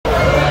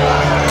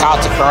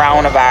got the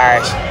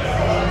coronavirus.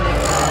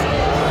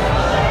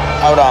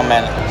 Hold on a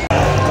minute.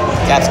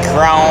 Got the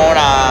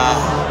corona.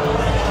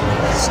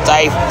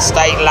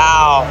 State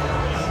law.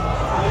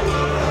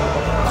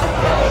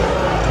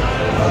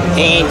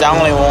 He ain't the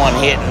only one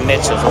hitting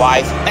Mitchell's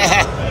wife.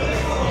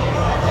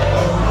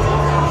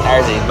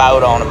 There's his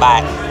boat on the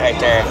back right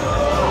there.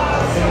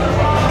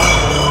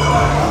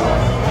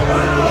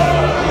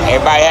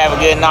 Everybody have a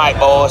good night,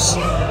 boys.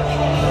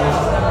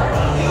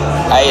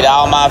 Hey, to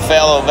all my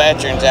fellow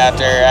veterans out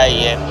there,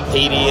 hey, at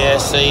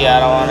PDSC,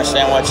 I don't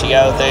understand what you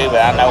go through,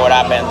 but I know what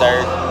I've been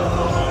through.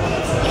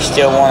 You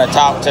still want to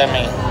talk to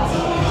me,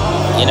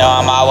 you know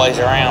I'm always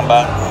around,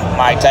 but it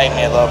might take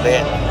me a little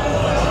bit.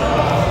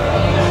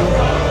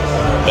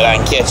 But I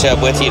can catch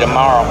up with you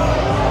tomorrow.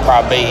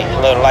 Probably be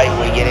a little late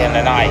when we get in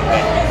tonight,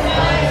 but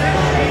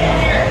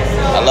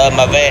I love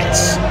my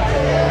vets.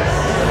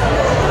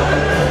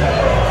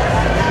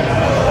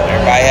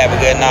 Everybody have a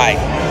good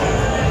night.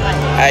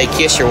 Hey,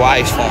 kiss your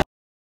wives for me.